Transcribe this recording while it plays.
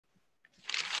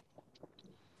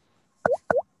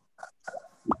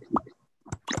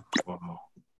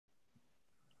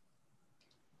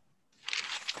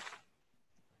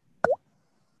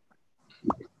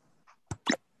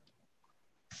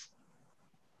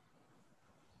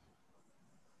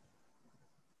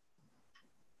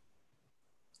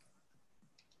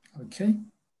Okay.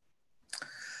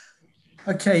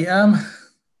 Okay.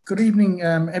 Good evening,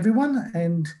 everyone,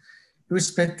 and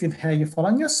irrespective of how you're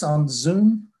following us on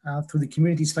Zoom, through the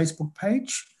community's Facebook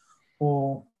page,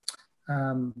 or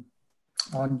on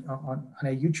our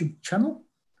YouTube channel.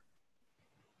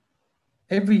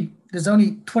 There's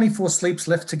only 24 sleeps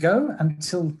left to go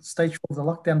until stage 4 of the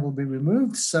lockdown will be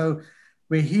removed. So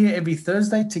we're here every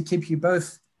Thursday to keep you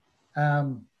both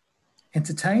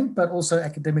entertained, but also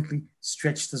academically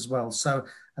stretched as well. So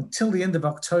until the end of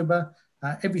October,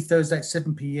 every Thursday at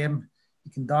 7 p.m,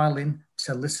 you can dial in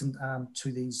to listen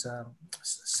to these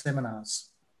seminars.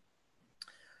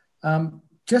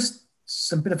 Just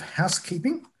some bit of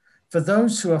housekeeping. For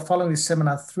those who are following this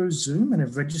seminar through Zoom and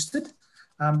have registered,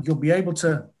 you'll be able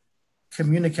to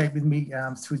communicate with me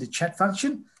through the chat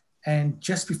function. And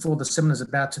just before the seminar is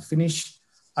about to finish,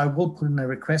 I will put in a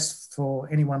request for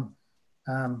anyone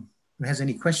who has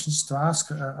any questions to ask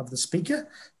of the speaker.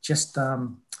 Just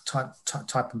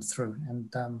type them through,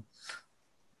 and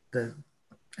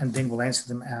then we'll answer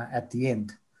them at the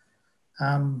end.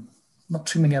 Not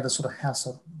too many other sort of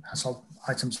household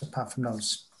items apart from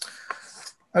those.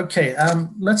 Okay,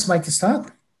 let's make a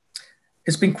start.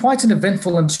 It's been quite an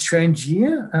eventful and strange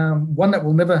year, one that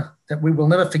we will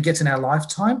never forget in our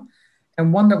lifetime,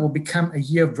 and one that will become a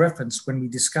year of reference when we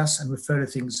discuss and refer to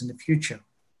things in the future.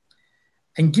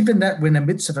 And given that we're in the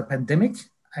midst of a pandemic,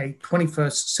 a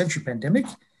 21st century pandemic,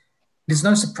 it is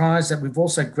no surprise that we've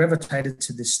also gravitated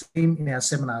to this theme in our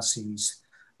seminar series,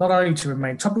 not only to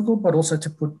remain topical, but also to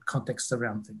put context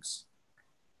around things.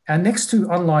 Our next two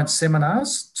online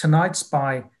seminars, tonight's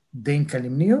by Dean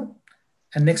Kalimniou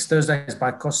and next Thursday is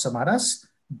by Kos Samaras,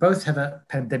 both have a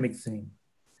pandemic theme.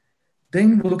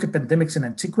 Dean will look at pandemics in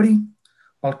antiquity,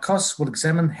 while Kos will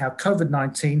examine how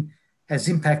COVID-19 has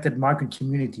impacted migrant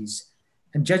communities.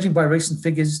 And judging by recent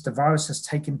figures, the virus has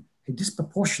taken a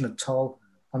disproportionate toll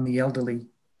on the elderly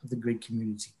of the Greek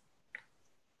community.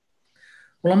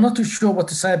 Well, I'm not too sure what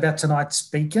to say about tonight's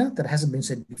speaker that hasn't been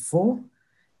said before,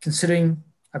 considering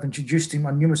I've introduced him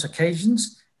on numerous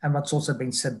occasions and what's also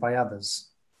been said by others.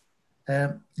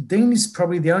 Dean is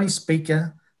probably the only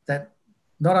speaker that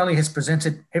not only has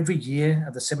presented every year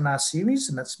of the seminar series,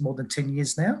 and that's more than 10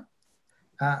 years now,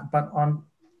 but on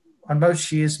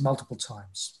most years, multiple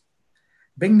times.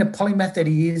 Being the polymath that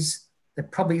he is, there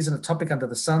probably isn't a topic under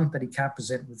the sun that he can't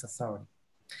present with authority.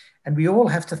 And we all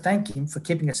have to thank him for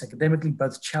keeping us academically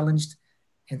both challenged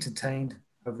and entertained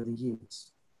over the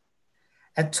years.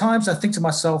 At times, I think to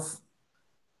myself,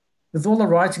 with all the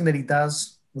writing that he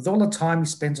does, with all the time he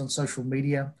spends on social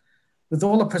media, with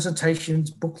all the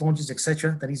presentations, book launches,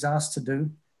 etc., that he's asked to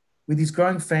do, with his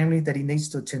growing family that he needs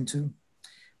to attend to,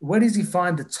 where does he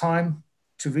find the time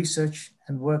to research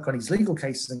and work on his legal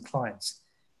cases and clients?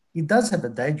 He does have a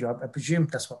day job. I presume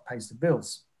that's what pays the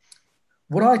bills.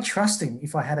 Would I trust him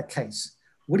if I had a case?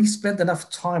 Would he spend enough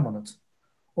time on it?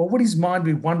 Or would his mind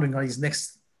be wandering on his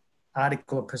next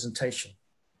article or presentation?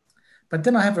 But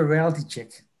then I have a reality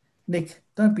check. Nick,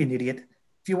 don't be an idiot.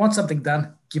 If you want something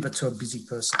done, give it to a busy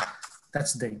person.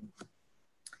 That's Dean.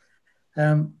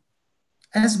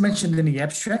 As mentioned in the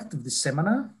abstract of this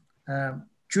seminar,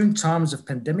 during times of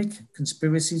pandemic,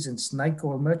 conspiracies and snake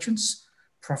oil merchants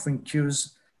proffering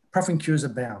cures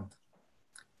abound.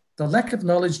 The lack of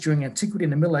knowledge during antiquity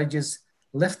and the Middle Ages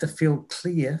left the field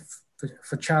clear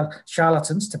for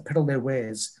charlatans to peddle their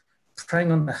wares,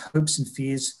 preying on the hopes and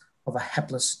fears of a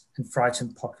hapless and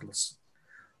frightened populace.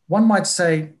 One might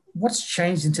say, what's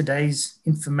changed in today's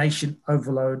information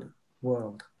overload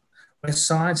world, where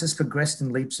science has progressed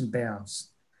in leaps and bounds?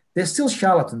 There's still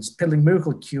charlatans peddling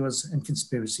miracle cures and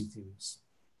conspiracy theories.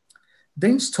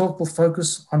 Dean's talk will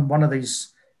focus on one of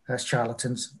these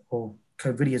charlatans, or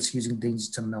COVIDIOTS using Dean's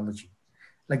terminology,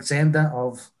 Alexander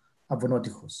of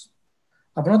Abounoteichos.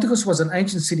 Abounoteichos was an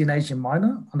ancient city in Asia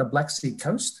Minor on the Black Sea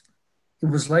coast. It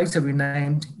was later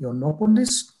renamed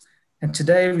Ionopolis, and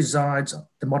today resides in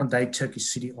the modern-day Turkish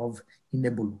city of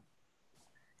İnebolu.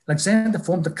 Alexander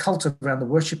formed a cult around the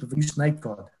worship of a new snake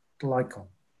god, the Lycon.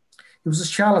 He was a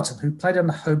charlatan who played on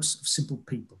the hopes of simple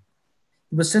people.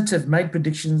 He was said to have made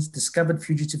predictions, discovered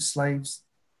fugitive slaves,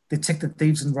 detected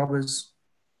thieves and robbers,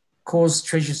 caused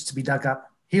treasures to be dug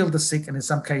up, healed the sick, and in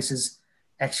some cases,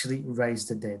 actually raised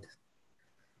the dead.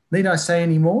 Need I say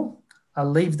any more?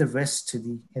 I'll leave the rest to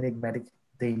the enigmatic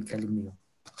Dean Kalimniou.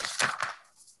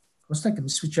 Costa, can you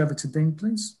switch over to Dean,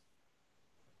 please?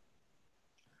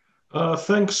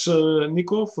 Thanks,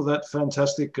 Nico, for that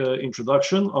fantastic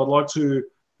introduction. I'd like to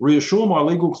reassure my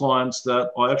legal clients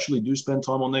that I actually do spend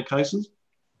time on their cases.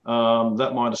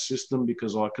 That might assist them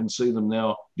because I can see them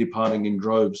now departing in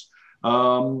droves.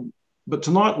 But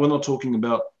tonight we're not talking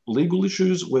about legal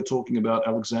issues. We're talking about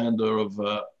Alexander of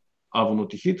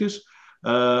Abounoteichos,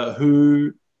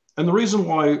 who, and the reason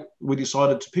why we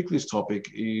decided to pick this topic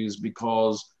is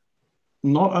because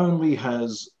not only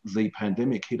has the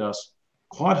pandemic hit us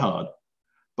quite hard,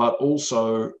 but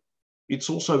also it's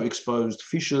also exposed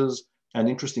fissures and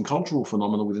interesting cultural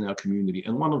phenomena within our community.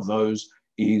 And one of those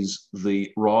is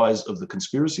the rise of the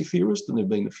conspiracy theorist, and there have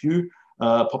been a few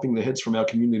popping their heads from our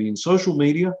community in social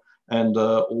media and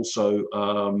also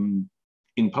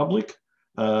in public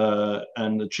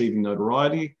and achieving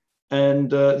notoriety. And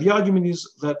the argument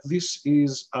is that this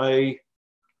is a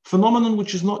phenomenon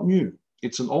which is not new.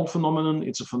 It's an old phenomenon.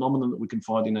 It's a phenomenon that we can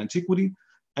find in antiquity.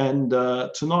 And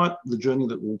tonight, the journey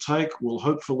that we'll take will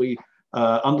hopefully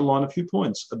underline a few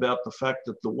points about the fact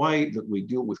that the way that we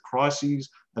deal with crises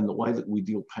and the way that we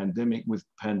deal with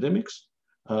pandemics,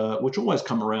 which always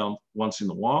come around once in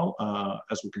a while,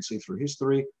 as we can see through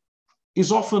history,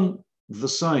 is often the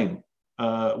same,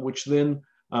 which then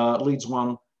leads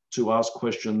one to ask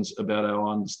questions about our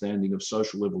understanding of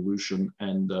social evolution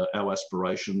and our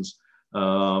aspirations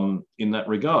in that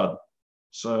regard.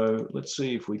 So let's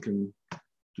see if we can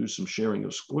do some sharing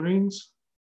of screens.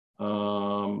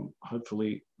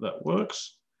 Hopefully that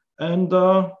works. And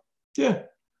yeah,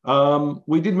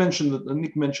 we did mention that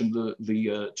Nick mentioned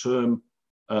the term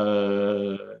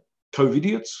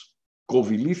COVIDIOTS,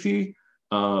 Govilithi,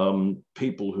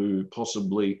 people who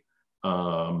possibly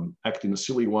act in a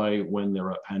silly way when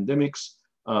there are pandemics.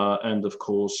 And of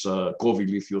course,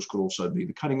 Govilitheos could also be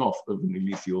the cutting off of an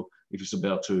ilithio if it's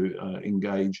about to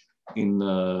engage in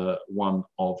one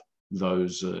of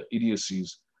those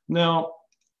idiocies. Now,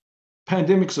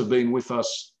 pandemics have been with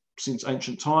us since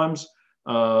ancient times,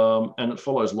 and it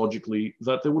follows logically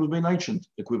that there would have been ancient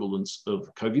equivalents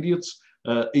of COVIDIOTS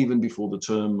even before the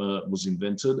term was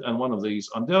invented. And one of these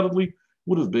undoubtedly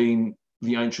would have been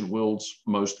the ancient world's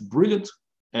most brilliant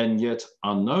and yet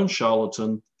unknown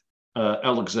charlatan,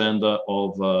 Alexander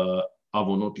of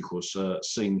Abounoteichos,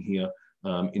 seen here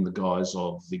in the guise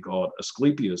of the god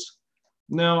Asclepius.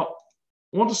 Now,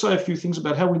 I want to say a few things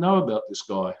about how we know about this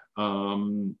guy,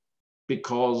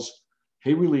 because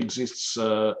he really exists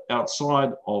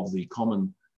outside of the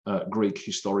common Greek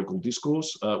historical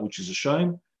discourse, which is a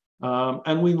shame.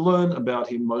 And we learn about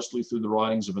him mostly through the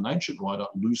writings of an ancient writer,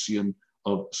 Lucian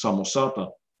of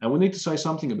Samosata. And we need to say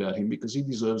something about him because he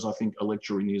deserves, I think, a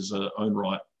lecture in his own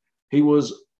right. He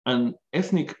was an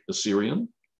ethnic Assyrian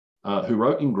who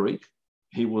wrote in Greek.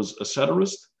 He was a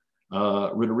satirist,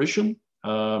 rhetorician,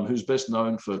 who's best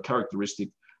known for characteristic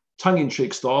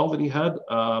tongue-in-cheek style that he had,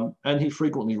 and he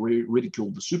frequently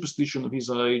ridiculed the superstition of his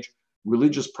age,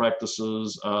 religious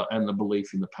practices, and the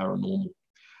belief in the paranormal.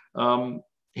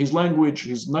 His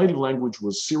native language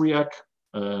was Syriac,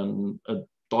 a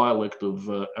dialect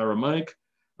of Aramaic,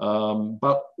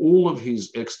 but all of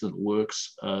his extant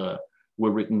works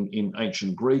were written in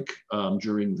ancient Greek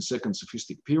during the Second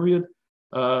Sophistic period.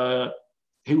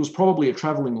 He was probably a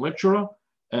traveling lecturer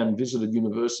and visited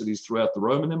universities throughout the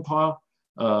Roman Empire.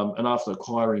 And after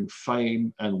acquiring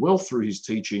fame and wealth through his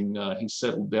teaching, he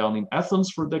settled down in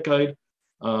Athens for a decade,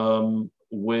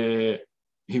 where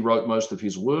he wrote most of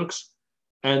his works.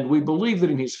 And we believe that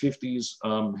in his 50s,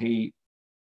 he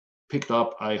picked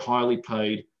up a highly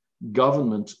paid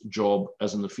government job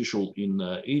as an official in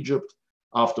Egypt,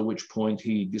 after which point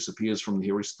he disappears from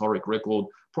the historic record,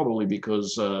 probably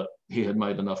because he had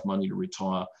made enough money to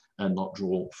retire and not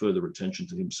draw further attention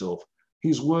to himself.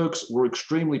 His works were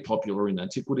extremely popular in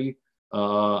antiquity,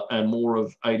 and more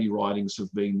of 80 writings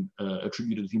have been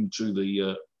attributed him to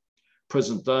the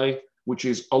present day, which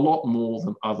is a lot more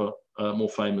than other more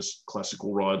famous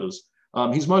classical writers.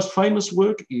 His most famous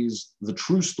work is The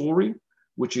True Story,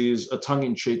 which is a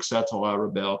tongue-in-cheek satire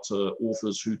about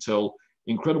authors who tell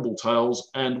incredible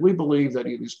tales, and we believe that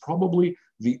it is probably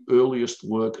the earliest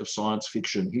work of science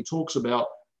fiction. He talks about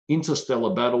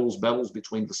interstellar battles, battles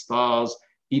between the stars.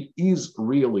 It is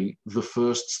really the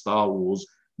first Star Wars.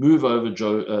 Move over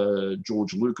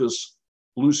George Lucas.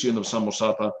 Lucian of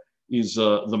Samosata is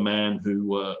the man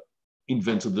who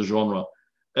invented the genre.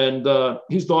 And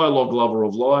his dialogue, Lover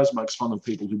of Lies, makes fun of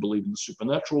people who believe in the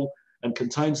supernatural and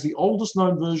contains the oldest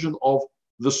known version of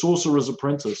The Sorcerer's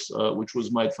Apprentice, which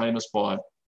was made famous by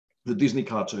the Disney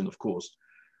cartoon, of course.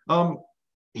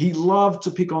 He loved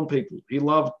to pick on people. He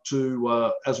loved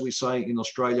to, as we say in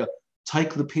Australia,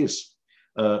 take the piss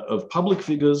of public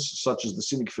figures such as the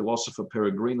cynic philosopher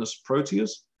Peregrinus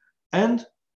Proteus. And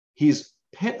his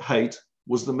pet hate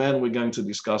was the man we're going to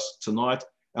discuss tonight,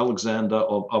 Alexander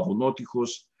of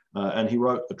Abounoteichos, and he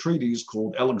wrote a treatise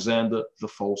called Alexander the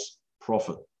False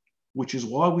Prophet, which is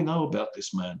why we know about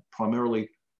this man, primarily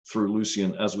through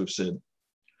Lucian, as we've said.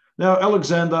 Now,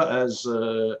 Alexander, as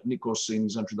Nikos in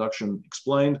his introduction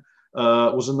explained,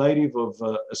 was a native of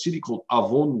a city called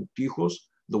Abounoteichos,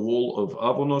 the wall of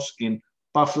Avonos, in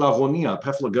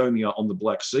Paphlagonia on the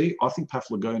Black Sea. I think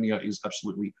Paphlagonia is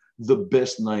absolutely the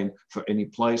best name for any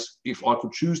place. If I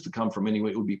could choose to come from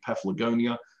anywhere, it would be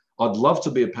Paphlagonia. I'd love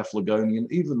to be a Paphlagonian,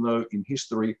 even though in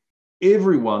history,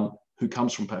 everyone who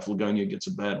comes from Paphlagonia gets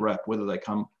a bad rap, whether they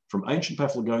come from ancient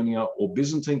Paphlagonia or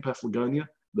Byzantine Paphlagonia.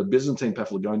 The Byzantine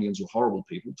Paphlagonians were horrible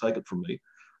people, take it from me.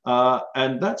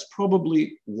 And that's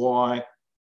probably why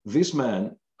this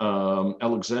man,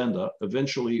 Alexander,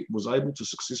 eventually was able to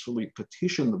successfully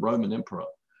petition the Roman emperor,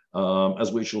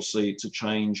 as we shall see, to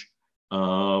change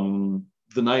the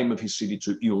name of his city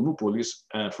to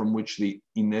Ioannoupolis, from which the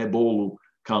Inebolu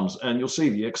comes. And you'll see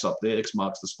the X up there, X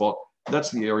marks the spot.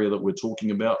 That's the area that we're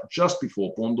talking about, just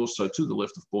before Pondos. So to the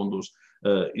left of Pondos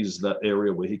is that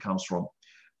area where he comes from.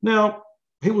 Now,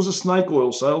 he was a snake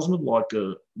oil salesman like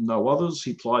no others.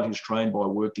 He plied his trade by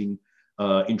working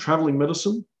in traveling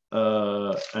medicine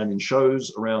and in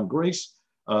shows around Greece,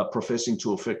 professing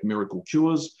to effect miracle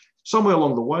cures. Somewhere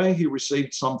along the way, he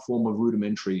received some form of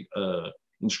rudimentary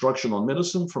instruction on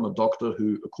medicine from a doctor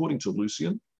who, according to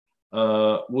Lucian,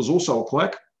 was also a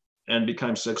quack and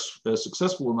became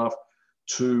successful enough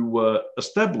to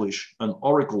establish an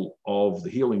oracle of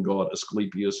the healing god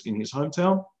Asclepius in his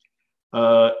hometown.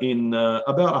 In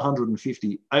about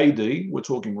 150 AD, we're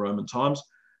talking Roman times,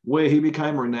 where he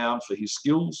became renowned for his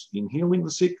skills in healing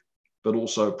the sick, but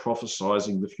also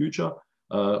prophesying the future,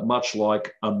 much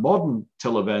like a modern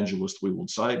televangelist, we would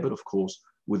say, but of course,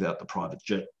 without the private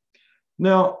jet.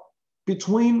 Now,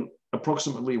 between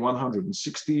approximately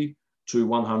 160 to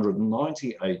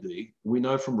 190 AD, we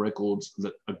know from records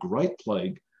that a great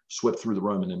plague swept through the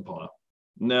Roman Empire.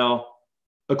 Now,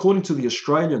 according to the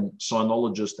Australian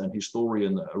sinologist and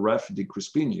historian Raf de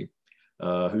Crispini,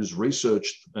 who's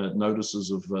researched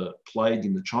notices of plague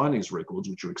in the Chinese records,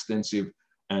 which are extensive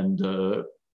and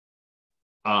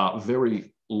are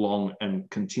very long and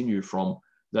continue from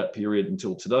that period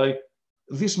until today,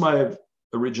 this may have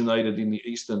originated in the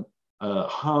Eastern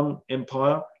Han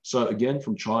Empire, so again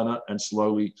from China, and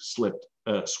slowly swept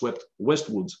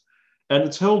westwards. And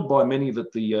it's held by many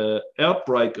that the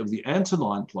outbreak of the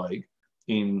Antonine Plague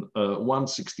in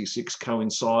 166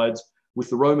 coincides with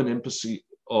the Roman embassy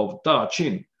of Da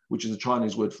Qin, which is a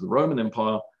Chinese word for the Roman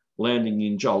Empire, landing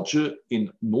in Jiaozhi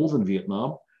in northern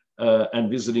Vietnam and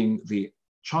visiting the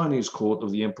Chinese court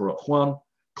of the Emperor Huan,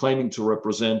 claiming to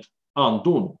represent An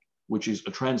Dun, which is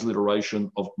a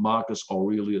transliteration of Marcus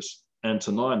Aurelius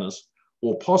Antoninus,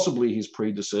 or possibly his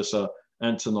predecessor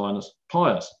Antoninus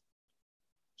Pius.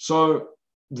 So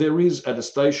there is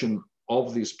attestation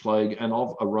of this plague and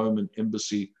of a Roman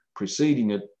embassy preceding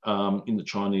it in the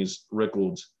Chinese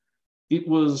records. It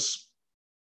was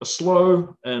a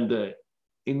slow and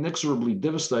inexorably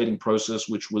devastating process,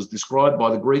 which was described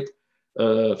by the Greek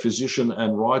physician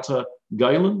and writer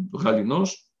Galen,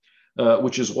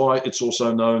 which is why it's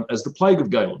also known as the Plague of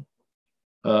Galen.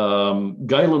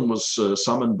 Galen was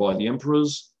summoned by the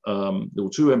emperors. There were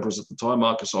two emperors at the time,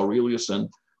 Marcus Aurelius and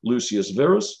Lucius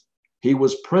Verus. He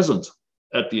was present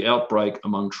at the outbreak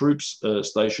among troops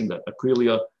stationed at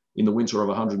Aquileia in the winter of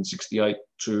 168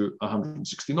 to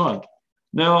 169.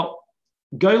 Now,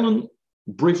 Galen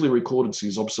briefly recorded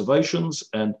his observations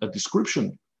and a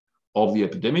description of the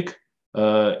epidemic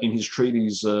in his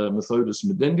treatise Methodus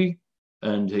Medendi,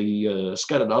 and he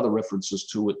scattered other references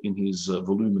to it in his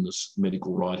voluminous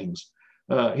medical writings.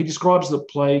 He describes the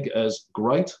plague as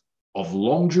great, of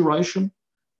long duration.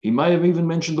 He may have even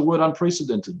mentioned the word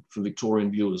unprecedented for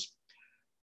Victorian viewers.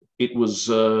 It was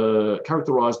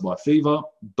characterized by fever,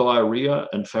 diarrhea,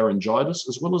 and pharyngitis,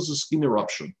 as well as a skin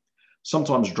eruption,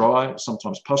 sometimes dry,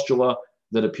 sometimes pustular,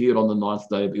 that appeared on the 9th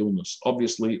day of illness.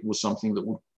 Obviously, it was something that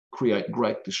would create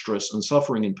great distress and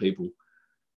suffering in people.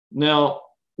 Now,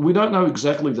 we don't know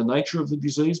exactly the nature of the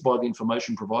disease by the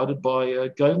information provided by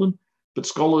Galen, but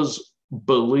scholars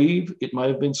believe it may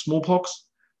have been smallpox,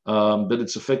 but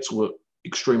its effects were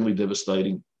extremely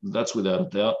devastating. That's without a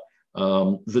doubt.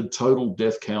 The total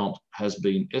death count has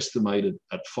been estimated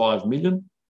at 5 million,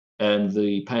 and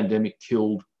the pandemic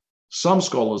killed, some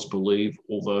scholars believe,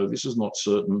 although this is not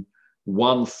certain,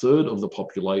 1/3 of the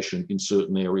population in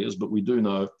certain areas, but we do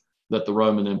know that the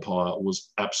Roman Empire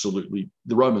was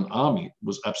the Roman army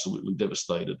was absolutely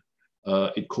devastated.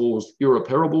 It caused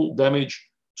irreparable damage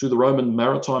to the Roman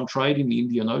maritime trade in the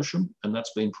Indian Ocean, and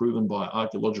that's been proven by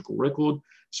archaeological record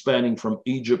spanning from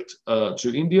Egypt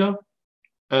to India,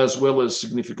 as well as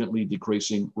significantly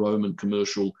decreasing Roman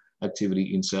commercial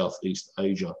activity in Southeast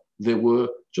Asia. there were,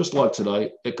 just like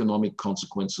today, economic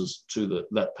consequences to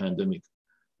that pandemic.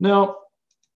 Now,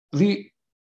 the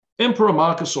Emperor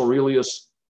Marcus Aurelius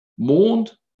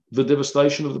mourned the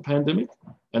devastation of the pandemic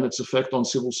and its effect on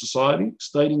civil society,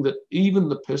 stating that even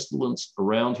the pestilence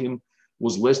around him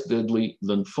was less deadly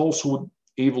than falsehood,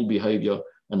 evil behavior,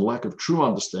 and lack of true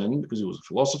understanding, because he was a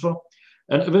philosopher,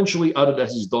 and eventually uttered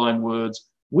as his dying words,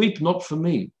 "Weep not for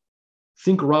me,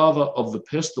 think rather of the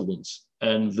pestilence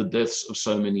and the deaths of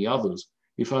so many others,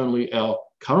 if only our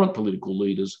current political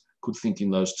leaders could think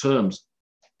in those terms."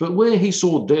 But where he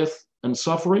saw death and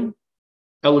suffering,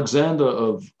 Alexander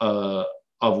of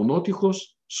Abounoteichos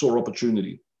saw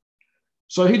opportunity.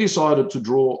 So he decided to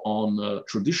draw on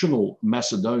traditional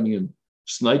Macedonian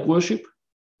snake worship.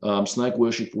 Snake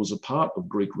worship was a part of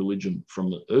Greek religion from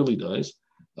the early days,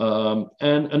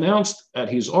 and announced at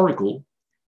his oracle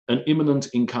an imminent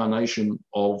incarnation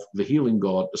of the healing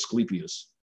god Asclepius.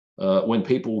 When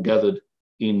people gathered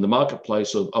in the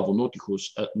marketplace of Abounoteichos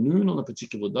at noon on a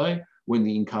particular day, when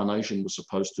the incarnation was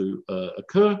supposed to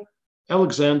occur,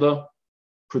 Alexander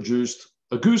produced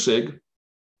a goose egg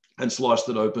and sliced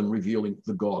it open, revealing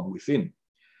the god within,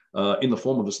 in the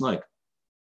form of a snake.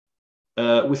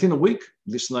 Within a week,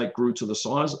 this snake grew to the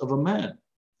size of a man,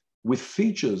 with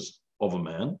features of a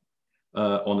man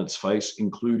on its face,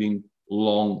 including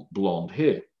long blonde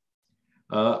hair.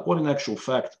 What in actual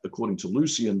fact, according to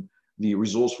Lucian, the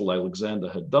resourceful Alexander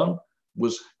had done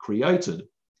was created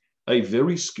a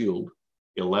very skilled,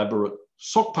 elaborate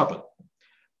sock puppet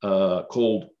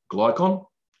called Glykon,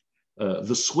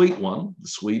 the sweet one, the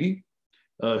sweetie,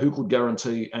 who could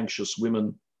guarantee anxious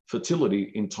women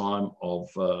fertility in time of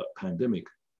pandemic,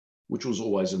 which was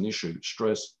always an issue.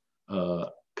 Stress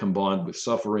combined with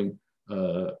suffering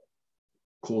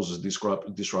causes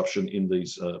disruption in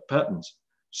these patterns.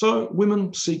 So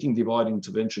women seeking divine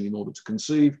intervention in order to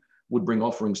conceive would bring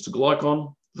offerings to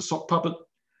Glykon, the sock puppet,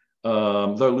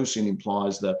 though Lucian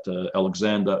implies that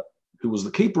Alexander, who was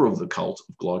the keeper of the cult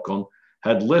of Glykon,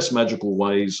 had less magical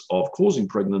ways of causing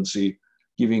pregnancy,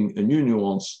 giving a new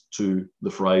nuance to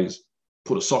the phrase,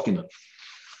 "put a sock in it."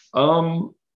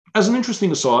 As an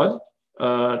interesting aside,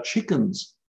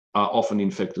 chickens are often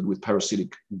infected with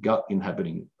parasitic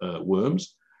gut-inhabiting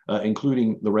worms,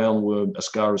 including the roundworm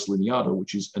Ascaris lineata,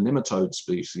 which is a nematode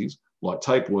species, like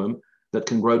tapeworm, that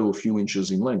can grow to a few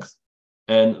inches in length.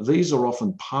 And these are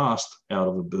often passed out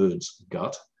of a bird's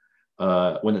gut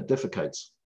when it defecates.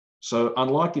 So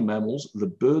unlike in mammals, the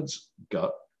bird's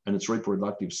gut and its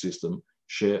reproductive system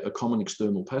share a common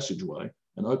external passageway,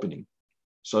 an opening.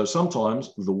 So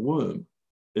sometimes the worm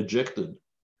ejected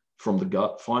from the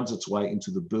gut finds its way into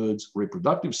the bird's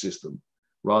reproductive system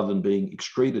rather than being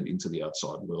excreted into the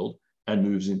outside world and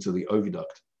moves into the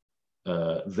oviduct.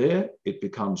 There, it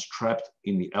becomes trapped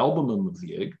in the albumen of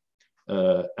the egg,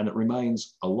 and it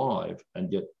remains alive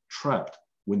and yet trapped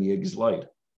when the egg is laid.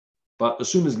 But as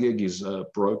soon as the egg is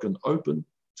broken open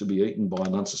to be eaten by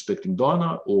an unsuspecting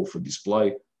diner or for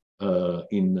display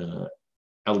in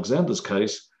Alexander's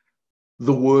case,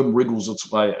 the worm wriggles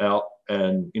its way out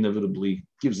and inevitably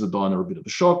gives the diner a bit of a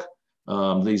shock.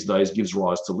 These days gives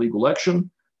rise to legal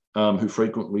action, who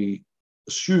frequently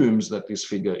assumes that this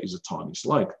figure is a tiny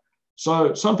snake.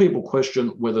 So some people question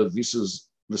whether this is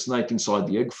the snake inside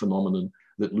the egg phenomenon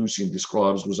that Lucian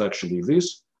describes was actually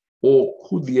this, or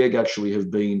could the egg actually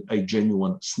have been a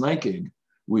genuine snake egg,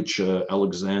 which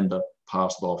Alexander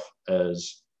passed off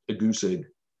as a goose egg?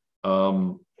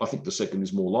 I think the second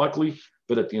is more likely,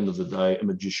 but at the end of the day, a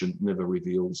magician never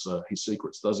reveals his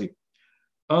secrets, does he?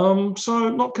 So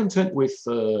not content with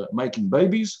making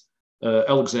babies,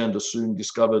 Alexander soon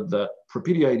discovered that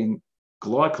propitiating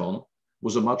Glykon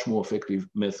was a much more effective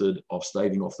method of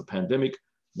staving off the pandemic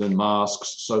than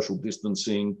masks, social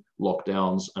distancing,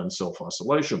 lockdowns, and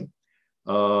self-isolation.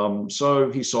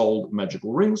 So he sold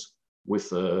magical rings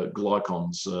with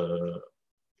Glykon's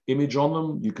image on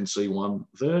them. You can see one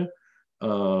there.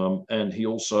 And he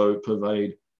also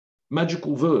purveyed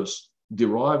magical verse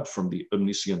derived from the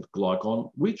omniscient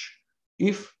Glykon, which,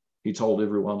 if he told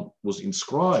everyone was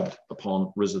inscribed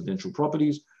upon residential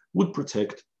properties, would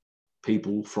protect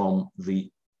people from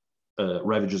the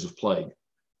ravages of plague.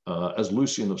 As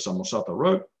Lucian of Samosata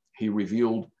wrote, he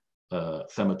revealed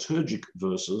thaumaturgic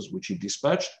verses, which he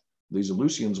dispatched, these are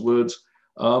Lucian's words,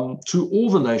 to all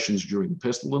the nations during the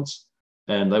pestilence,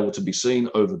 and they were to be seen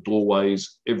over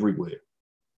doorways everywhere.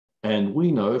 And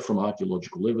we know from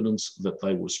archaeological evidence that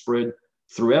they were spread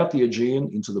throughout the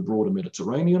Aegean into the broader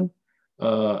Mediterranean.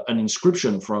 An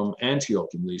inscription from Antioch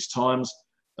in these times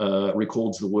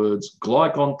records the words,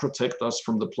 "Glykon protect us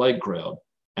from the plague cloud,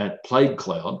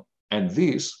 and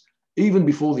this even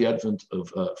before the advent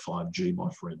of 5G, my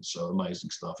friends. So amazing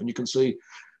stuff. And you can see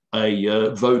a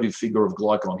votive figure of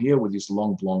Glykon here with his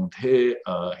long blonde hair,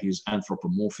 his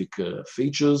anthropomorphic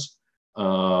features,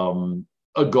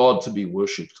 a god to be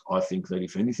worshipped. I think that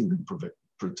if anything can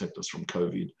protect us from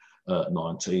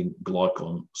COVID-19,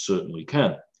 Glykon certainly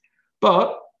can.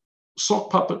 But sock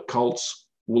puppet cults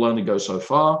will only go so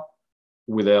far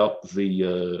without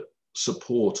the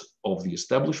support of the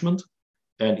establishment.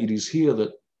 And it is here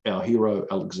that our hero,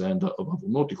 Alexander of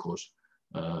Abounoteichos,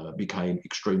 became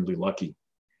extremely lucky.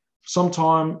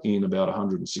 Sometime in about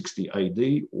 160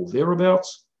 AD or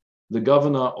thereabouts, the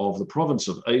governor of the province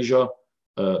of Asia,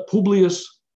 Publius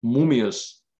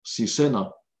Mummius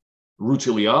Sisenna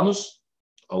Rutilianus,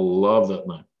 I love that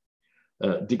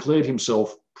name, declared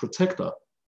himself protector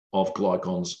of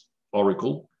Glykon's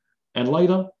oracle, and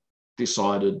later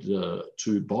decided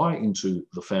to buy into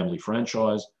the family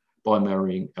franchise by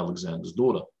marrying Alexander's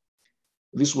daughter.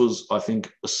 This was, I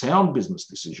think, a sound business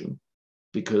decision,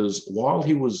 because while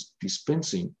he was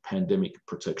dispensing pandemic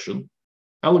protection,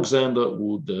 Alexander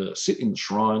would sit in the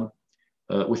shrine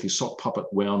with his sock puppet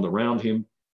wound around him,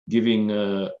 giving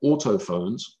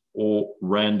autophones or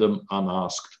random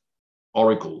unasked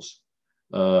oracles.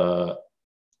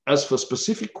 As for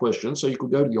specific questions, so you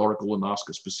could go to the oracle and ask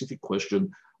a specific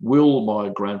question: will my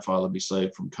grandfather be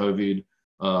saved from COVID?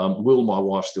 Will my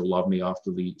wife still love me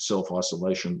after the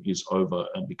self-isolation is over?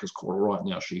 And because right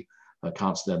now she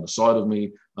can't stand the sight of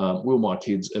me. Will my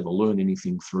kids ever learn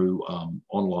anything through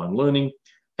online learning?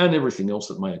 And everything else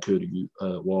that may occur to you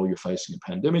while you're facing a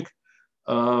pandemic.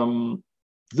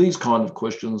 These kind of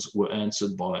questions were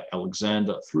answered by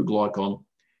Alexander through Glykon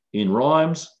in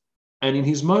rhymes. And in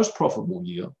his most profitable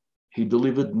year, he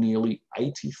delivered nearly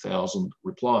 80,000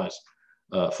 replies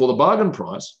for the bargain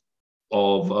price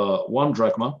of 1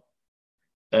 drachma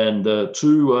and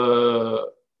 2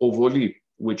 orvoli,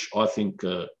 which I think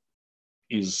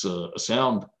is a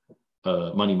sound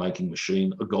money-making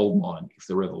machine, a gold mine, if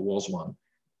there ever was one.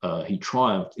 He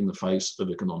triumphed in the face of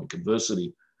economic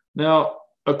adversity. Now,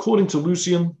 according to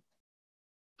Lucian,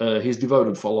 his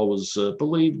devoted followers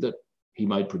believed that he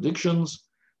made predictions,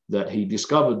 that he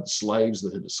discovered slaves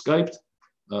that had escaped,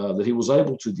 that he was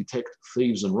able to detect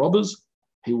thieves and robbers,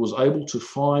 he was able to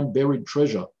find buried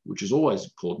treasure, which is always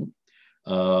important,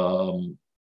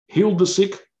 healed the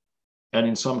sick, and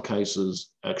in some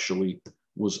cases actually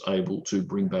was able to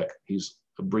bring back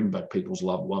people's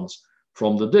loved ones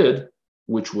from the dead,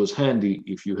 which was handy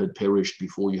if you had perished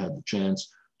before you had the chance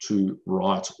to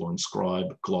write or inscribe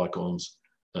Glykon's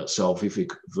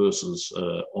salvific verses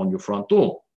on your front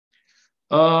door.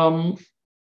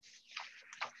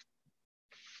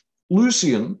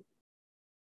 Lucian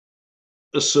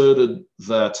asserted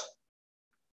that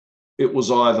it was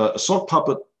either a sock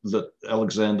puppet that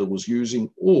Alexander was using,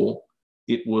 or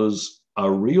it was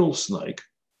a real snake,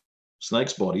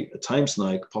 snake's body, a tame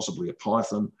snake, possibly a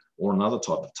python or another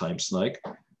type of tame snake.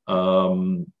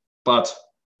 But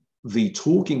the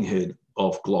talking head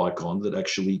of Glykon that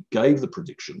actually gave the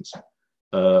predictions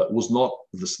was not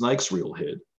the snake's real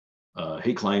head.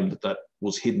 He claimed that that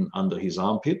was hidden under his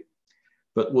armpit,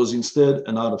 but was instead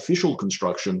an artificial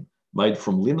construction made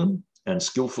from linen and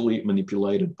skillfully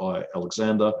manipulated by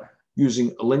Alexander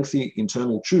using a lengthy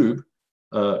internal tube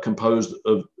composed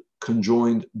of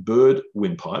conjoined bird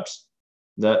windpipes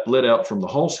that led out from the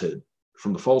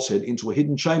false head into a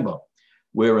hidden chamber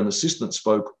where an assistant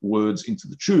spoke words into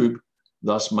the tube,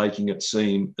 thus making it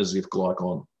seem as if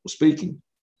Glykon was speaking.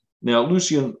 Now,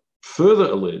 Lucian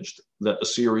further alleged that a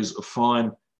series of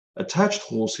fine attached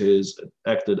horsehairs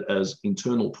acted as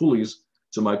internal pulleys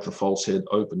to make the false head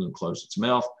open and close its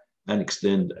mouth and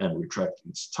extend and retract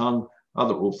its tongue.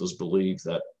 Other authors believe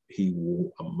that he wore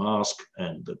a mask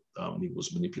and that he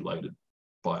was manipulated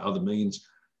by other means.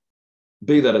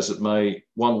 Be that as it may,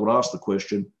 one would ask the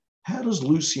question, how does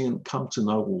Lucian come to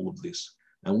know all of this?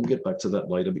 And we'll get back to that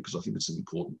later because I think it's an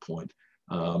important point.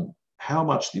 How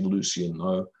much did Lucian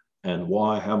know and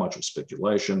why? How much was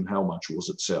speculation? How much was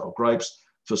it sour grapes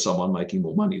for someone making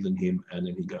more money than him? And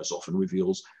then he goes off and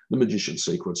reveals the magician's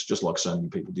secrets, just like so many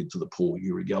people did to the poor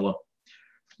Uri Geller.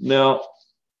 Now,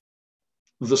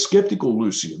 the skeptical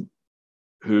Lucian,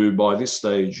 who by this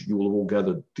stage you will have all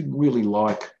gathered didn't really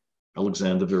like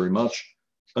Alexander very much,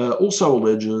 also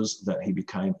alleges that he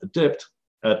became adept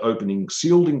at opening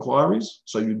sealed inquiries.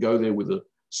 So you'd go there with a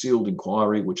sealed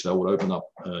inquiry, which they would open up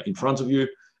in front of you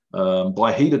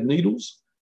by heated needles,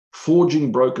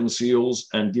 forging broken seals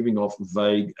and giving off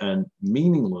vague and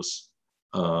meaningless.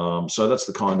 So that's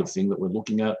the kind of thing that we're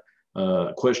looking at,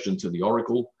 a question to the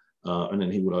oracle, and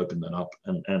then he would open that up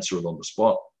and answer it on the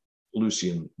spot.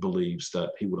 Lucian believes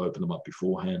that he would open them up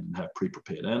beforehand and have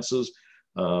pre-prepared answers.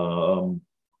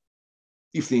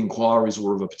 If the inquiries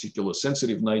were of a particular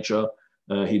sensitive nature,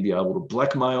 he'd be able to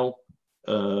blackmail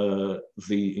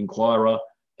the inquirer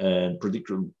and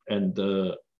predict, and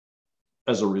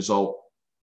as a result,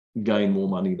 gain more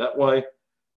money that way.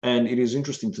 And it is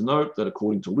interesting to note that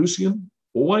according to Lucian,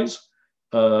 always,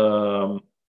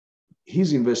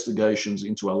 his investigations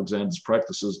into Alexander's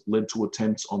practices led to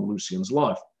attempts on Lucian's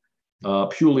life,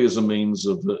 purely as a means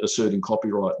of asserting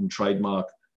copyright and trademark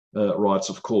rights,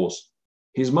 of course.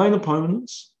 His main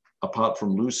opponents, apart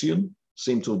from Lucian,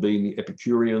 seem to have been the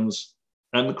Epicureans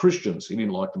and the Christians. He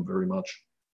didn't like them very much.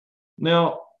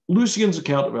 Now, Lucian's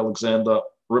account of Alexander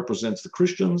represents the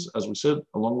Christians, as we said,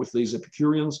 along with these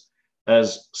Epicureans,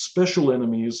 as special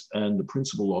enemies and the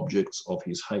principal objects of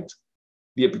his hate.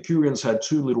 The Epicureans had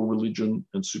too little religion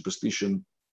and superstition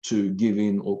to give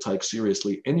in or take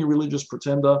seriously any religious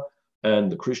pretender, and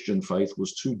the Christian faith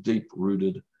was too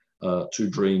deep-rooted to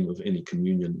dream of any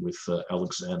communion with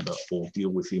Alexander or deal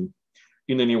with him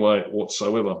in any way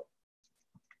whatsoever.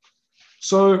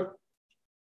 So,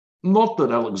 not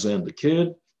that Alexander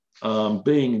cared.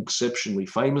 Being exceptionally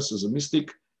famous as a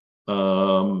mystic,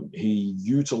 he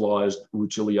utilized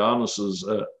Rutilianus's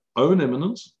own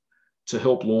eminence to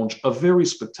help launch a very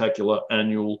spectacular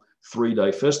annual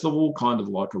 3-day festival, kind of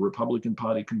like a Republican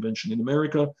Party convention in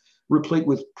America, replete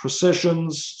with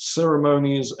processions,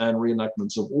 ceremonies, and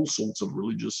reenactments of all sorts of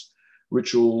religious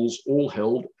rituals, all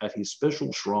held at his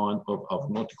special shrine of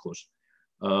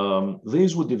Abounoteichos.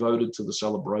 These were devoted to the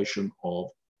celebration of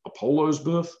Apollo's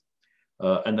birth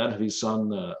and that of his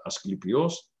son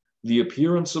Asclepios, the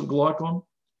appearance of Glykon,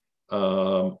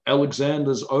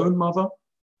 Alexander's own mother.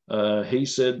 He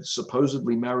said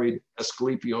supposedly married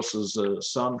Asclepios's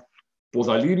son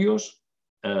Brotherhood,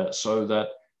 so that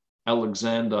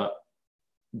Alexander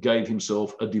gave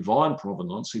himself a divine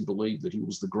provenance. He believed that he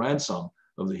was the grandson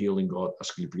of the healing god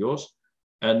Asclepios,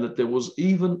 and that there was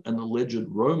even an alleged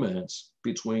romance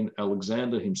between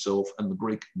Alexander himself and the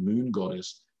Greek moon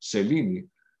goddess Selene,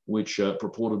 which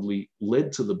purportedly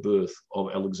led to the birth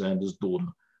of Alexander's daughter,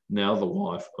 now the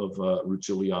wife of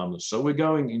Rutilianus. So we're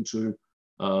going into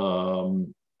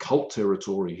cult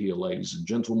territory here, ladies and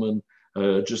gentlemen,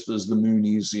 just as the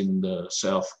Moonies in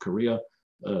South Korea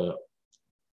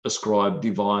ascribe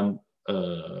divine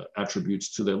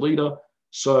attributes to their leader,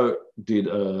 so did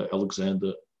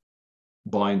Alexander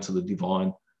buy into the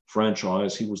divine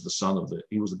franchise. He was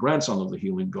the grandson of the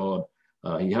healing god.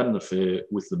 He had an affair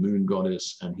with the moon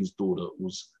goddess, and his daughter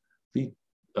was the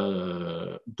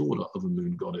daughter of a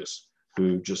moon goddess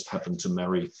who just happened to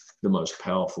marry the most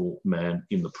powerful man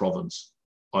in the province.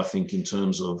 I think in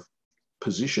terms of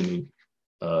positioning,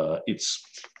 it's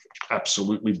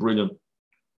absolutely brilliant.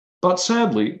 But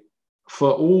sadly,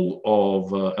 for all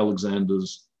of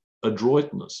Alexander's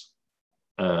adroitness,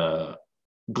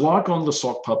 Glykon the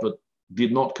sock puppet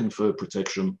did not confer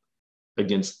protection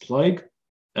against plague,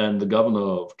 and the governor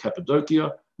of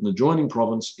Cappadocia, an adjoining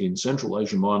province in Central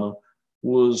Asia Minor,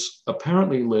 was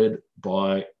apparently led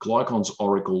by Glykon's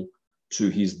oracle to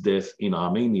his death in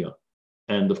Armenia.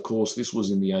 And of course, this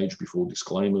was in the age before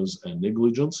disclaimers and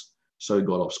negligence, so he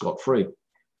got off scot-free.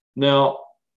 Now,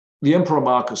 the Emperor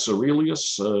Marcus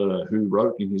Aurelius, who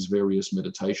wrote in his various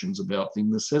meditations about the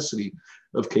necessity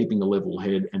of keeping a level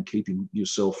head and keeping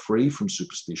yourself free from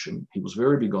superstition, he was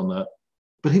very big on that,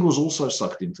 but he was also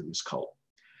sucked into this cult.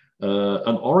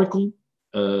 An oracle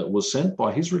was sent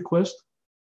by his request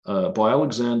by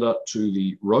Alexander to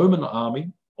the Roman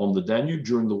army on the Danube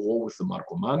during the war with the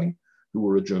Marcomanni, who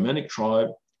were a Germanic tribe,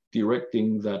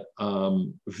 directing that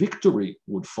victory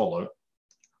would follow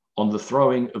on the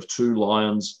throwing of 2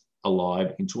 lions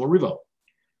alive into a river.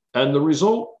 And the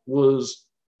result was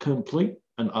complete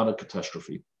and utter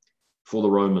catastrophe for the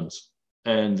Romans.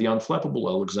 And the unflappable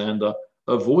Alexander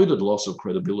avoided loss of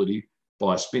credibility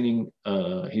by spinning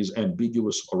his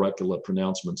ambiguous oracular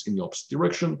pronouncements in the opposite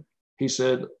direction. He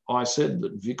said, I said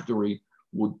that victory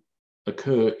would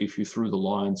occur if you threw the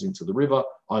lions into the river.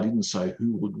 I didn't say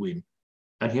who would win.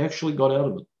 And he actually got out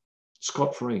of it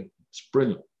scot-free. It's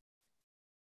brilliant.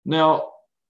 Now,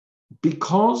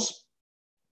 because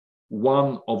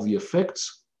one of the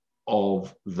effects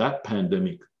of that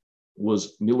pandemic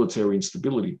was military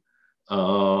instability,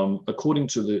 according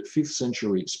to the 5th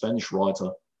century Spanish writer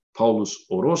Paulus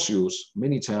Orosius,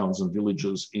 many towns and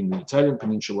villages in the Italian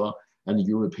peninsula and the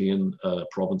European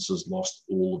provinces lost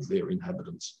all of their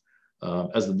inhabitants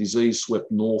as the disease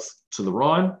swept north to the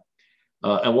Rhine.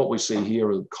 And what we see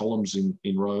here are columns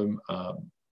in Rome,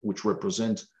 which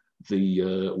represent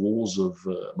the wars of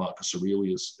Marcus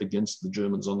Aurelius against the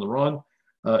Germans on the Rhine.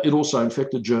 It also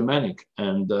infected Germanic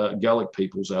and Gallic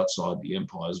peoples outside the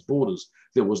empire's borders.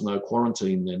 There was no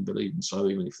quarantine then, but even so,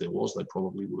 even if there was, they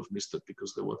probably would have missed it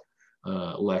because there were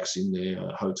lax in their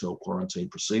hotel quarantine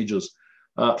procedures.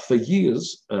 For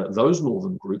years, those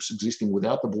northern groups existing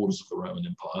without the borders of the Roman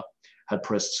Empire had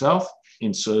pressed south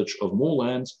in search of more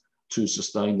lands to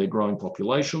sustain their growing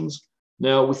populations.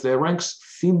 Now, with their ranks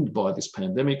thinned by this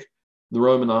pandemic, the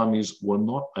Roman armies were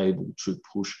not able to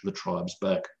push the tribes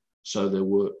back. So there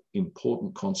were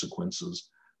important consequences,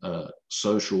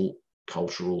 social,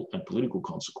 cultural, and political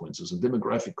consequences, and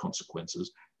demographic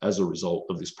consequences as a result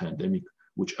of this pandemic,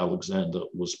 which Alexander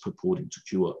was purporting to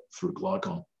cure through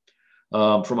Glykon.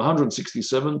 From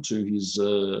 167 to his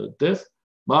death,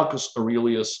 Marcus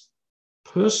Aurelius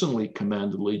personally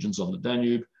commanded legions on the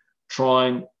Danube,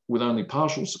 trying with only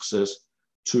partial success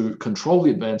to control the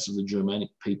advance of the Germanic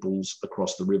peoples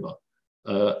across the river.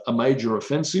 A major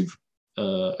offensive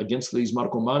against these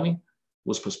Marcomanni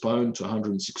was postponed to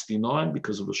 169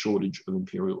 because of a shortage of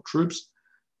imperial troops,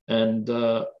 and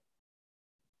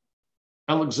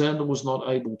Alexander was not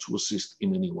able to assist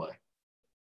in any way.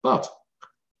 But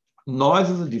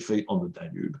neither the defeat on the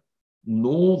Danube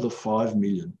nor the 5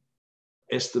 million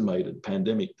estimated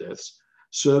pandemic deaths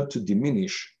served to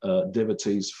diminish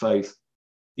devotees' faith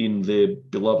in their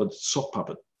beloved sock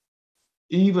puppet.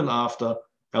 Even after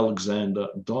Alexander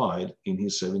died in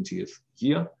his 70th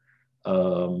year,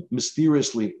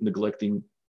 mysteriously neglecting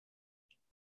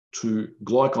to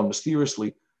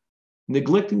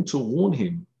warn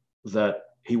him that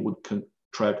he would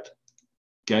contract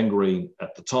gangrene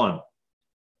at the time.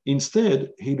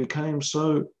 Instead, he became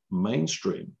so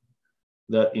mainstream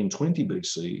that in 20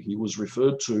 BC, he was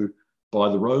referred to by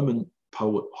the Roman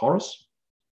poet Horace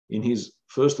in his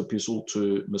first epistle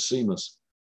to Maecenas,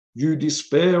 "You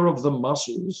despair of the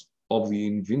muscles of the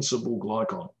invincible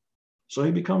Glykon." So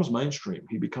he becomes mainstream.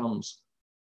 He becomes,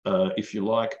 if you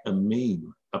like, a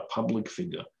meme, a public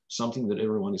figure, something that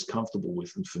everyone is comfortable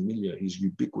with and familiar. He's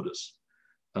ubiquitous,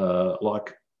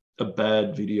 like a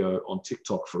bad video on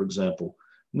TikTok, for example.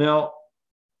 Now,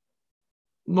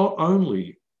 not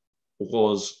only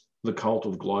was the cult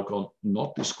of Glykon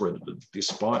not discredited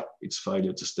despite its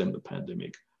failure to stem the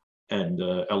pandemic and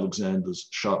Alexander's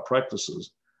sharp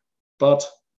practices, but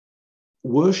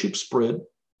worship spread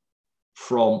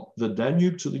from the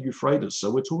Danube to the Euphrates.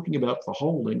 So we're talking about the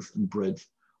whole length and breadth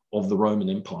of the Roman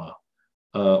Empire,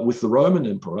 with the Roman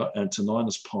Emperor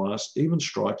Antoninus Pius even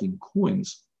striking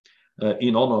coins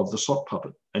in honor of the sock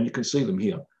puppet. And you can see them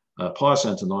here. Pius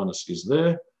Antoninus is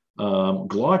there.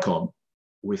 Glykon,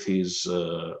 with his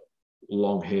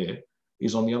long hair,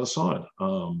 is on the other side.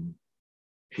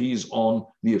 He's on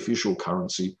the official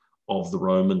currency of the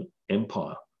Roman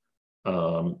Empire.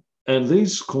 And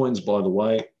these coins, by the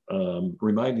way,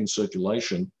 remained in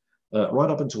circulation right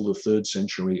up until the 3rd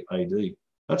century AD.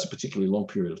 That's a particularly long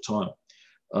period of time.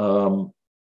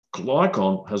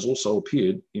 Glykon has also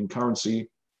appeared in currency.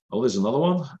 Oh, there's another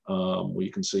one where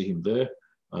you can see him there.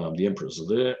 The emperors are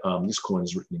there. This coin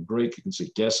is written in Greek. You can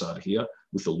see Gassard here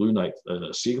with the lunate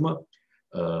sigma,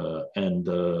 and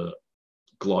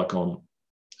Glykon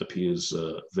appears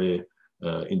there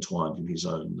entwined in his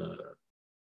own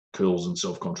curls and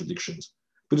self-contradictions.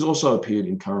 But he's also appeared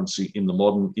in currency in the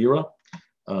modern era.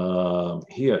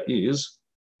 Here is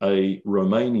a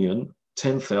Romanian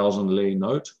 10,000 lei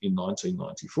note in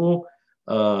 1994,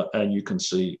 and you can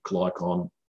see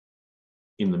Glykon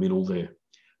in the middle there.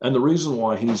 And the reason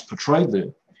why he's portrayed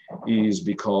there is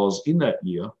because in that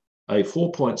year, a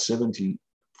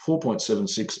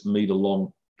 4.76 meter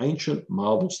long ancient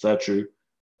marble statue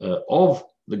of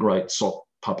the great sock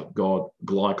puppet god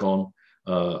Glykon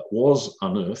was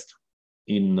unearthed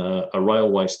in a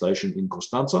railway station in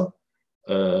Constanza,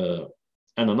 and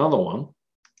another one.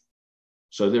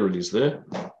 So there it is there.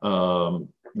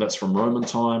 That's from Roman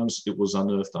times. It was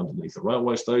unearthed underneath a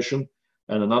railway station.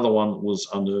 And another one was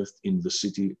unearthed in the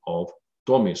city of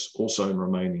Tomis, also in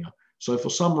Romania. So for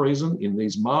some reason, in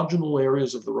these marginal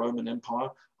areas of the Roman Empire,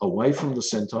 away from the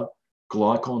center,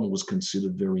 Glykon was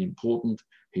considered very important.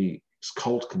 His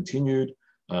cult continued.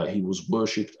 He was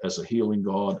worshipped as a healing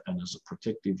god and as a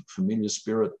protective familiar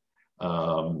spirit,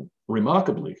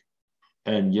 remarkably.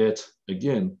 And yet,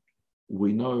 again,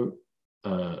 we know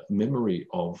memory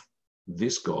of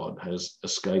this god has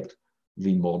escaped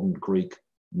the modern Greek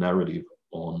narrative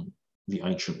on the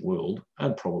ancient world,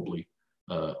 and probably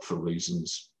for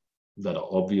reasons that are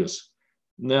obvious.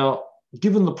 Now,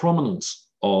 given the prominence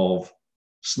of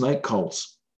snake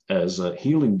cults as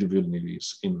healing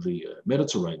divinities in the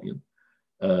Mediterranean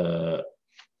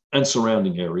and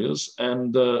surrounding areas,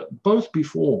 and both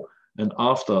before and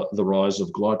after the rise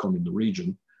of Glykon in the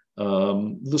region,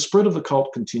 The spread of the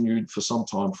cult continued for some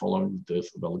time following the death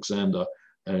of Alexander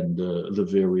and the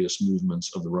various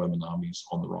movements of the Roman armies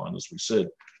on the Rhine, as we said.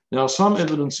 Now, some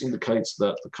evidence indicates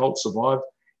that the cult survived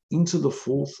into the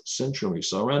 4th century,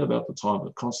 so around about the time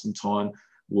that Constantine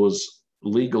was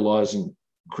legalizing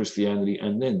Christianity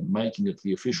and then making it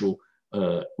the official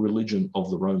religion of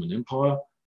the Roman Empire.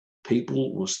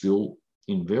 People were still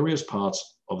in various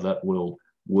parts of that world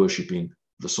worshipping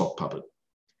the sock puppet.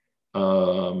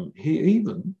 He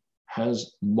even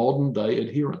has modern day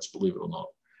adherents, believe it or not.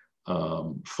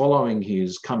 Following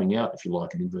his coming out, if you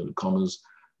like, in inverted commas,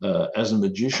 as a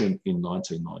magician in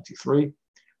 1993,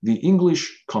 the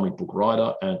English comic book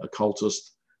writer and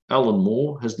occultist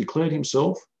R.M.L.G has declared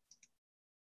himself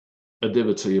a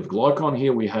devotee of Glykon.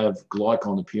 Here we have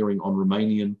Glykon appearing on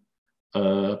Romanian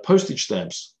postage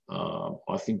stamps.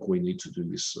 I think we need to do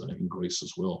this in Greece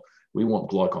as well. We want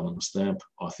Glykon on the stamp.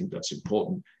 I think that's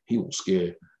important. He will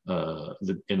scare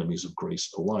the enemies of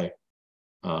Greece away.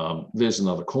 There's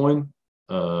another coin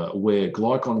where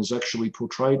Glykon is actually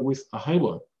portrayed with a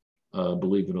halo,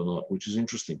 believe it or not, which is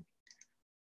interesting.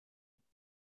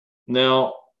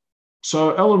 Now,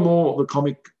 so R.M.L.G, the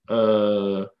comic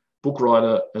book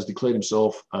writer, has declared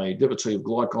himself a devotee of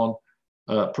Glykon,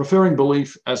 preferring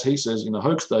belief, as he says, in a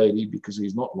hoax deity because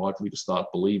he's not likely to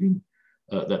start believing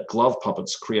that glove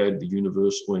puppets created the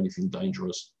universe or anything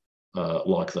dangerous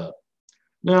like that.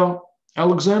 Now,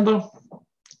 Alexander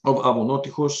of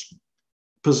Abounoteichos,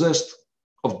 possessed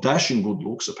of dashing good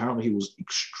looks, apparently he was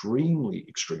extremely,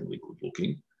 extremely good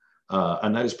looking,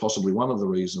 and that is possibly one of the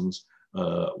reasons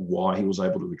why he was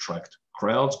able to attract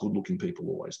crowds. Good looking people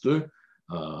always do,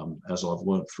 as I've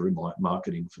learned through my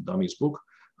Marketing for Dummies book.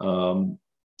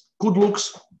 Good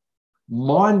looks,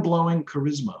 mind-blowing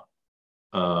charisma.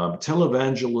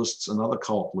 Televangelists and other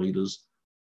cult leaders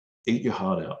eat your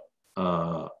heart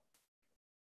out.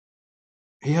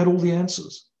 He had all the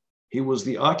answers. He was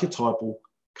the archetypal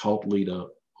cult leader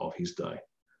of his day.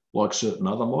 Like certain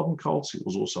other modern cults, he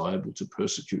was also able to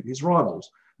persecute his rivals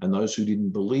and those who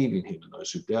didn't believe in him and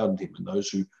those who doubted him and those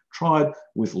who tried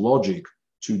with logic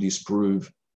to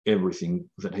disprove everything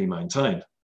that he maintained.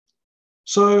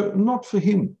 So not for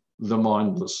him, the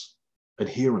mindless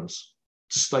adherence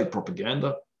to state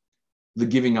propaganda, the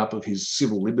giving up of his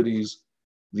civil liberties,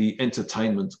 the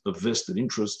entertainment of vested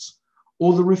interests,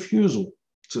 or the refusal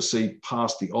to see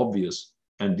past the obvious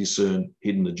and discern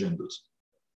hidden agendas.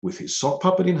 With his sock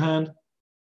puppet in hand,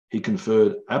 he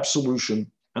conferred absolution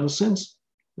and a sense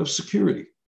of security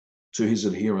to his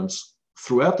adherents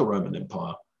throughout the Roman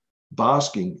Empire,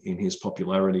 basking in his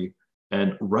popularity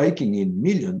and raking in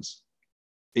millions,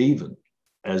 even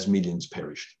as millions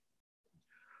perished.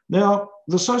 Now,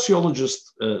 the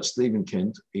sociologist Stephen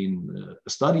Kent, in a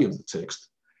study of the text,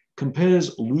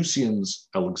 compares Lucian's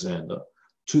Alexander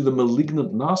to the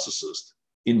malignant narcissist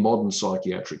in modern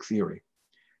psychiatric theory,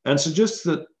 and suggests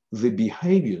that the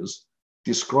behaviors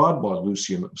described by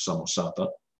Lucian of Samosata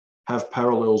have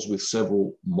parallels with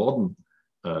several modern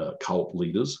cult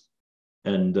leaders.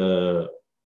 And the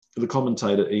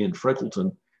commentator Ian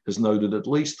Freckleton has noted at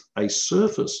least a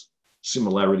surface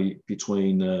similarity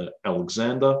between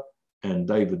Alexander and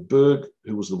David Berg,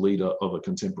 who was the leader of a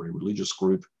contemporary religious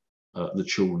group, the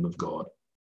Children of God.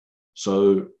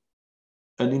 So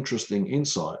an interesting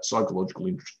insight, psychological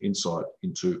insight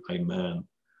into a man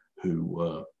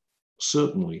who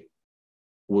certainly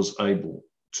was able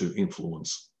to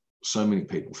influence so many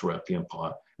people throughout the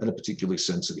empire at a particularly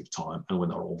sensitive time and when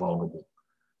they're all vulnerable.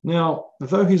 Now,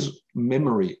 though his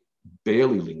memory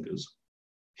barely lingers,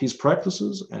 his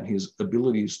practices and his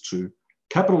abilities to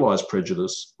capitalize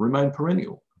prejudice remain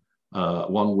perennial.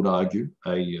 One would argue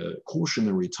a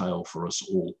cautionary tale for us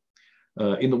all.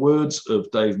 In the words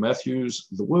of Dave Matthews,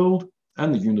 the world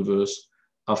and the universe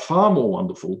are far more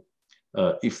wonderful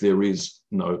if there is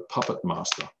no puppet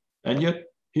master. And yet,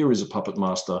 here is a puppet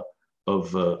master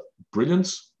of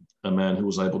brilliance, a man who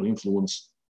was able to influence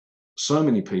so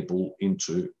many people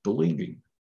into believing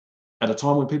at a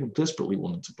time when people desperately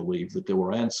wanted to believe that there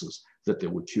were answers, that there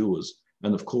were cures.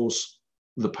 And of course,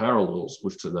 the parallels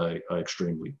with today are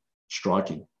extremely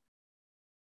striking.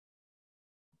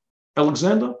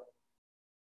 Alexander,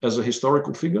 as a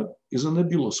historical figure, is a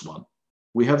nebulous one.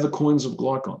 We have the coins of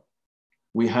Glykon.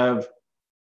 We have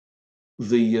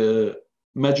the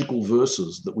magical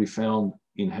verses that we found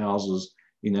in houses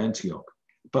in Antioch.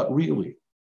 But really,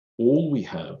 all we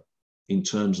have in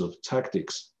terms of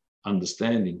tactics,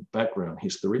 understanding, background,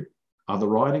 history, are the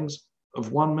writings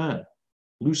of one man,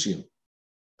 Lucian,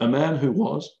 a man who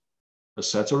was a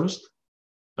satirist,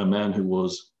 a man who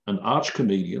was an arch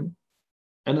comedian,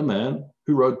 and a man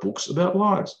who wrote books about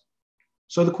lies.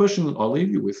 So the question that I leave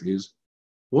you with is,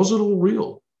 was it all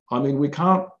real? I mean, we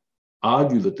can't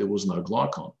argue that there was no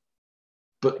Glykon,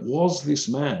 but was this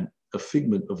man a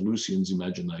figment of Lucian's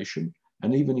imagination?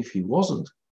 And even if he wasn't,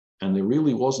 and there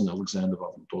really was an Alexander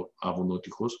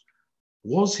Abounoteichos,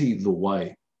 was he the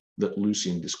way that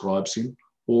Lucian describes him?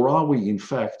 Or are we, in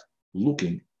fact,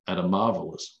 looking at a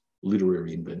marvelous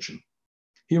literary invention?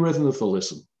 Here endeth the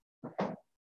lesson.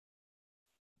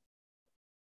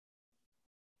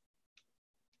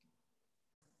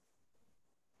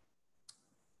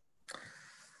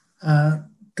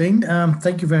 Dean,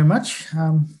 thank you very much.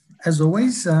 As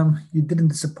always, you didn't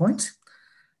disappoint,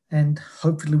 and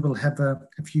hopefully we'll have a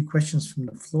few questions from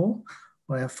the floor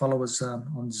by our followers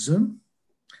on Zoom.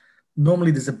 Normally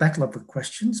there's a backlog of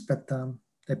questions, but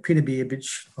they appear to be a bit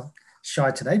shy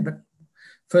today. But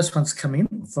first one's come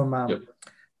in from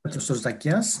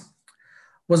Zakias.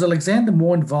 Was Alexander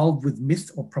more involved with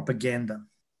myth or propaganda?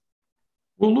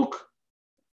 Well, look,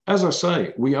 as I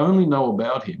say, we only know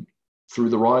about him through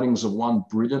the writings of one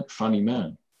brilliant, funny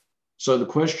man. So the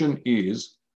question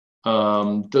is,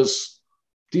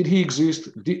 did he exist?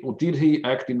 Did he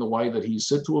act in the way that he's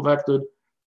said to have acted?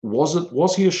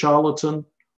 Was he a charlatan,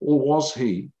 or was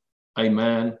he a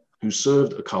man who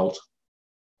served a cult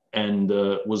and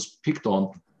was picked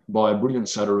on by a brilliant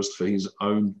satirist for his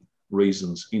own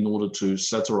reasons in order to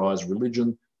satirize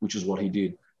religion, which is what he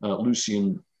did?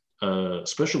 Lucian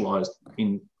specialized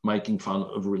in making fun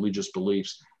of religious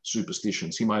beliefs,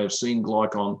 superstitions. He may have seen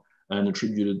Glykon and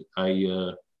attributed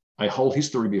a whole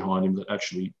history behind him that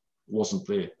actually wasn't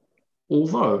there.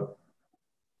 Although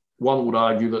one would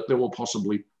argue that there were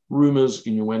possibly rumors,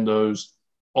 innuendos,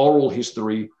 oral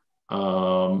history,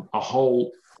 a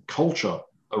whole culture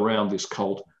around this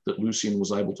cult that Lucian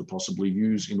was able to possibly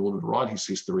use in order to write his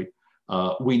history.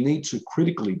 We need to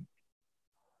critically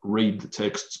read the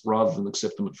texts rather than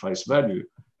accept them at face value.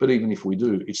 But even if we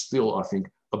do, it's still, I think,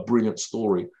 a brilliant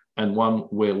story, and one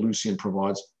where Lucian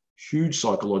provides huge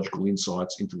psychological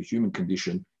insights into the human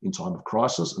condition in time of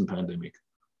crisis and pandemic.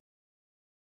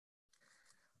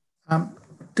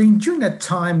 Dean, during that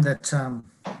time that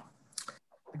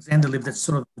Alexander lived, that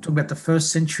sort of, talking about the 1st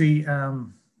century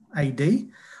AD,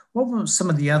 what were some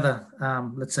of the other,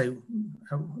 let's say,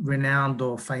 renowned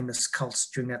or famous cults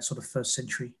during that sort of 1st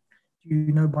century? Do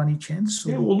you know by any chance? Or?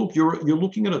 Yeah, well, look, you're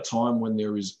looking at a time when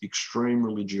there is extreme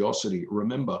religiosity.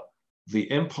 Remember,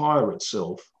 the empire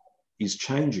itself is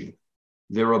changing.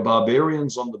 There are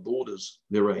barbarians on the borders.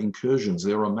 There are incursions.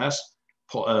 There are mass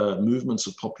movements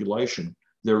of population.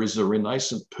 There is a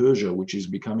renascent Persia, which is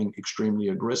becoming extremely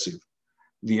aggressive.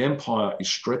 The empire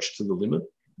is stretched to the limit.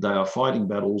 They are fighting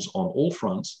battles on all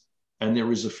fronts, and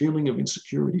there is a feeling of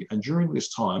insecurity. And during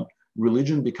this time,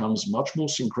 religion becomes much more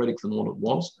syncretic than what it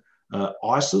was.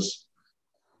 Isis,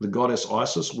 the goddess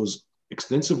Isis, was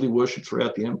extensively worshipped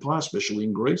throughout the empire, especially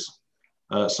in Greece,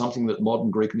 something that modern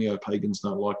Greek neo-pagans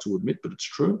don't like to admit, but it's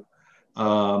true.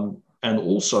 And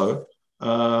also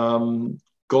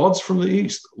gods from the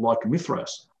east, like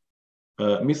Mithras.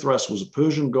 Mithras was a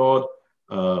Persian god.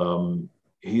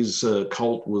 His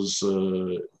cult was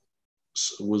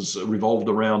revolved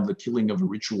around the killing of a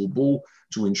ritual bull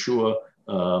to ensure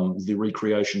the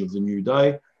recreation of the new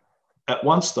day. At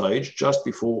one stage, just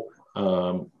before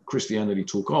Christianity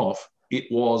took off, it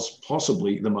was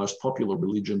possibly the most popular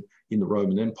religion in the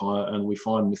Roman Empire, and we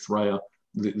find Mithraea,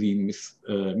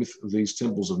 these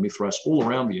temples of Mithras all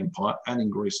around the empire and in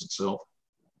Greece itself.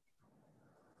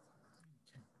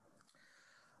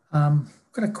 I've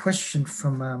got a question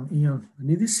from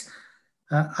Ionidis.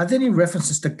 Are there any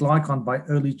references to Glykon by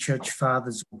early church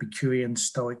fathers, Epicureans,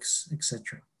 Stoics,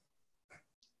 etc.?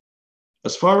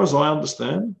 As far as I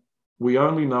understand, we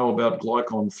only know about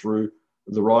Glykon through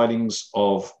the writings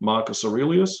of Marcus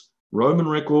Aurelius, Roman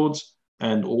records,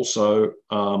 and also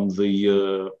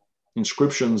the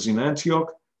inscriptions in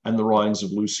Antioch and the writings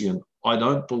of Lucian. I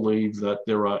don't believe that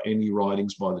there are any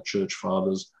writings by the church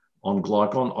fathers on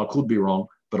Glykon. I could be wrong,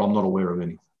 but I'm not aware of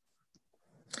any.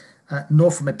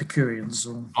 Nor from Epicureans?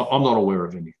 Or... I'm not aware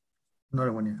of any. Not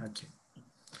aware, okay.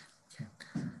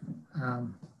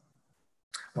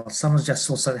 Well, someone's just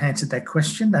also answered that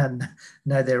question, and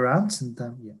no, there aren't. And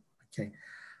yeah, okay.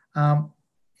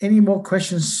 Any more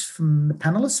questions from the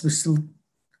panelists? We still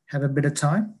have a bit of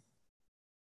time.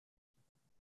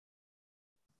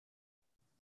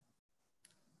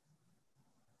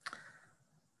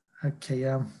 Okay.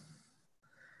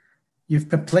 You've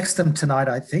perplexed them tonight,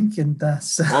 I think. And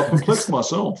so I perplexed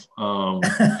myself.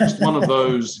 Just one of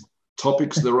those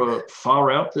topics that are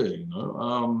far out there, you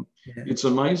know. Yeah. It's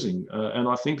amazing. And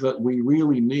I think that we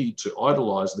really need to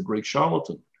idolize the Greek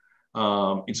charlatan.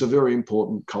 It's a very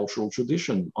important cultural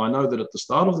tradition. I know that at the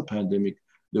start of the pandemic,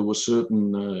 there were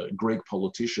certain Greek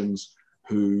politicians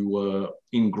who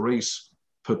in Greece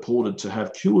purported to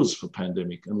have cures for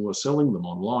pandemic and were selling them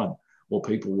online, or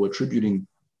people were attributing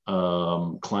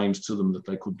claims to them that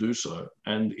they could do so.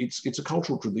 And it's a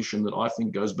cultural tradition that I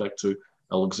think goes back to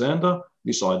Alexander,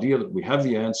 this idea that we have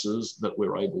the answers, that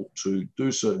we're able to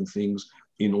do certain things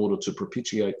in order to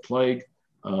propitiate plague,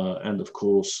 and of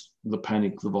course, the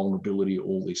panic, the vulnerability,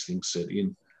 all these things set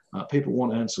in. People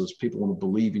want answers, people want to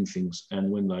believe in things, and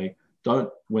when they don't,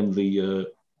 when the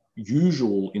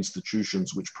usual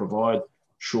institutions which provide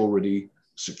surety,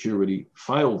 security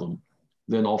fail them,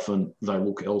 then often they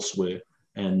look elsewhere.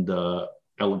 And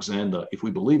Alexander, if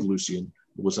we believe Lucian,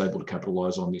 was able to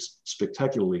capitalize on this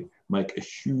spectacularly, make a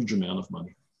huge amount of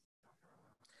money.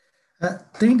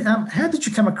 Dean, how did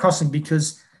you come across him?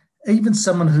 Because even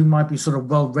someone who might be sort of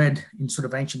well-read in sort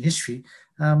of ancient history,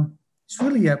 it's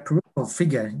really a peripheral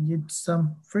figure. It's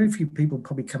very few people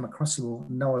probably come across him or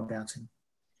know about him.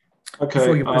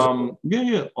 Okay,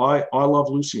 I love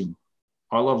Lucian.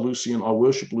 I love Lucian. I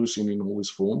worship Lucian in all his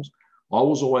forms. I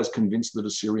was always convinced that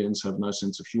Assyrians have no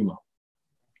sense of humor.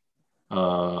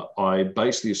 I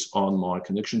base this on my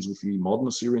connections with the modern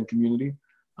Assyrian community.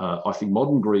 I think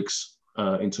modern Greeks,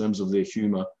 in terms of their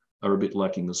humor, are a bit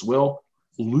lacking as well.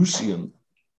 Lucian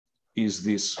is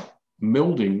this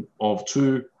melding of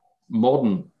two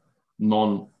modern,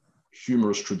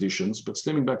 non-humorous traditions, but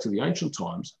stemming back to the ancient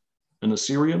times. An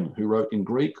Assyrian who wrote in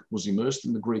Greek, was immersed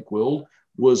in the Greek world,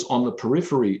 was on the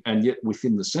periphery and yet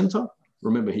within the center.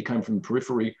 Remember, he came from the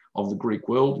periphery of the Greek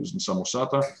world. He was in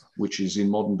Samosata, which is in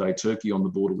modern-day Turkey on the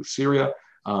border with Syria.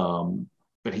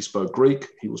 But he spoke Greek.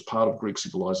 He was part of Greek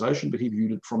civilization, but he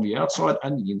viewed it from the outside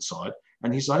and the inside.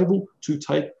 And he's able to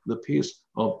take the piss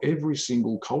of every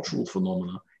single cultural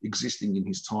phenomena existing in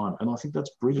his time. And I think that's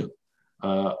brilliant.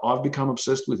 I've become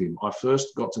obsessed with him. I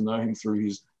first got to know him through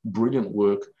his brilliant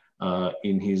work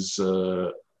in his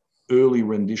early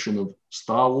rendition of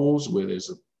Star Wars, where there's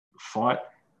a fight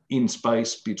in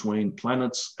space between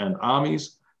planets and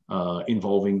armies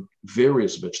involving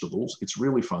various vegetables. It's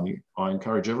really funny. I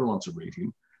encourage everyone to read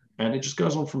him. And it just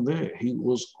goes on from there. He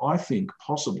was, I think,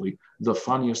 possibly the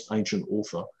funniest ancient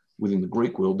author within the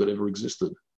Greek world that ever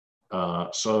existed.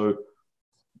 So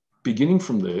beginning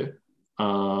from there,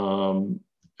 and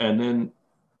then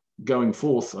going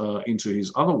forth into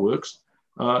his other works,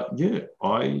 I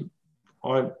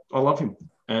love him.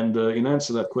 And in answer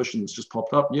to that question that's just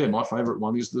popped up, my favorite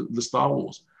one is the Star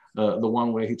Wars, the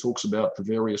one where he talks about the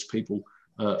various people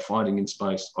fighting in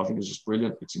space. I think it's just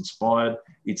brilliant. It's inspired.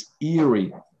 It's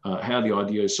eerie how the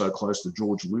idea is so close to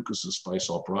George Lucas's space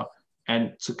opera.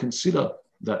 And to consider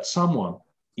that someone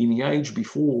in the age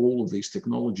before all of these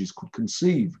technologies could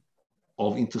conceive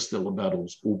of interstellar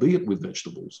battles, albeit with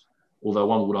vegetables, although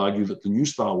one would argue that the new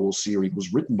Star Wars series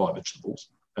was written by vegetables,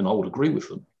 and I would agree with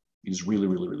them, is really,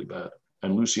 really, really bad.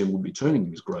 And Lucian would be turning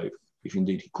in his grave, if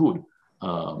indeed he could,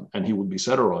 and he would be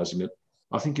satirizing it,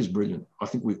 I think is brilliant. I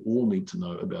think we all need to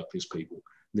know about these people.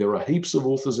 There are heaps of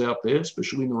authors out there,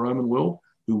 especially in the Roman world,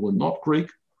 who were not Greek,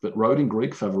 but wrote in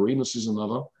Greek. Favorinus is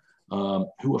another,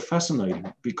 who are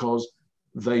fascinating because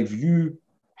they view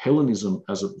Hellenism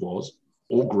as it was,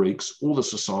 or Greeks, or the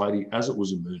society as it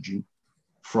was emerging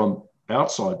from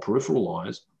outside peripheral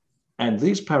eyes. And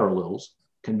these parallels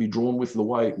can be drawn with the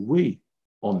way we,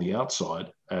 on the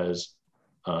outside, as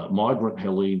migrant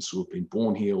Hellenes who have been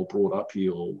born here or brought up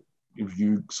here, or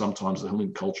view sometimes the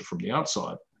Hellenic culture from the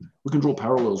outside, we can draw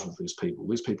parallels with these people.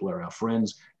 These people are our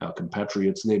friends, our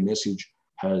compatriots. Their message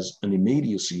has an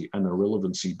immediacy and a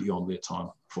relevancy beyond their time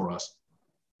for us.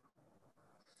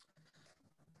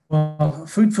 Well,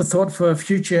 food for thought for a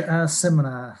future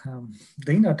seminar.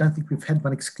 Dean, I don't think we've had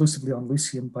one exclusively on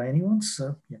Lucian by anyone,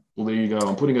 so yeah. Well, there you go.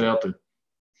 I'm putting it out there.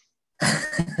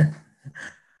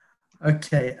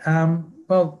 Okay.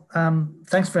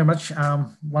 Thanks very much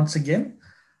once again.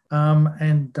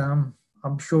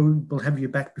 I'm sure we'll have you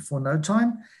back before no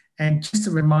time. And just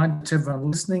a reminder to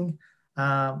everyone listening,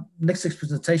 next week's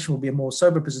presentation will be a more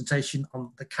sober presentation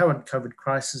on the current COVID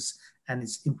crisis and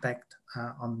its impact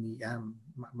on the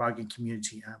migrant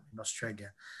community in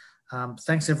Australia.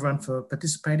 Thanks everyone for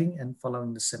participating and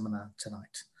following the seminar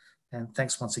tonight. And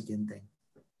thanks once again, Dean.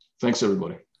 Thanks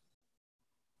everybody.